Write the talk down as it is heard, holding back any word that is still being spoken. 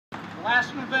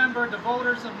Last November, the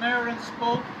voters of Meriden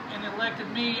spoke and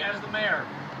elected me as the mayor.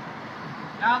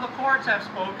 Now the courts have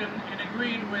spoken and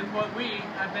agreed with what we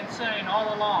have been saying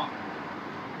all along.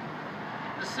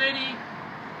 The city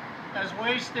has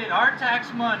wasted our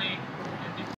tax money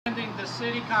in defending the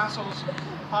city council's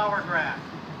power grab,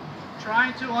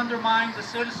 trying to undermine the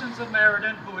citizens of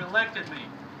Meriden who elected me.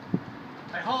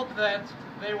 I hope that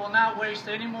they will not waste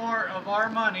any more of our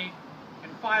money in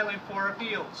filing for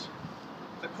appeals.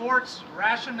 The court's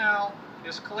rationale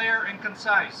is clear and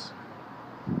concise.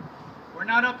 We're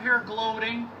not up here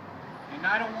gloating, and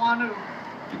I don't want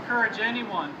to encourage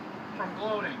anyone from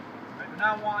gloating. I do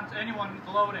not want anyone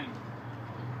gloating.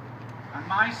 On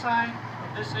my side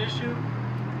of this issue,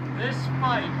 this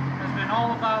fight has been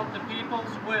all about the people's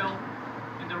will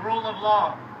and the rule of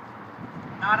law,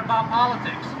 not about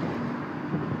politics.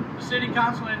 The City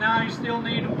Council and I still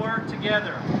need to work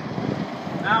together.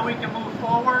 Now we can move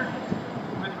forward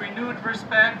with renewed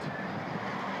respect.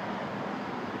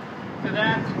 To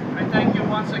that, I thank you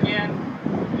once again,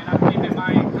 and I'm keeping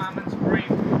my comments brief.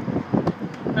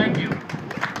 Thank you.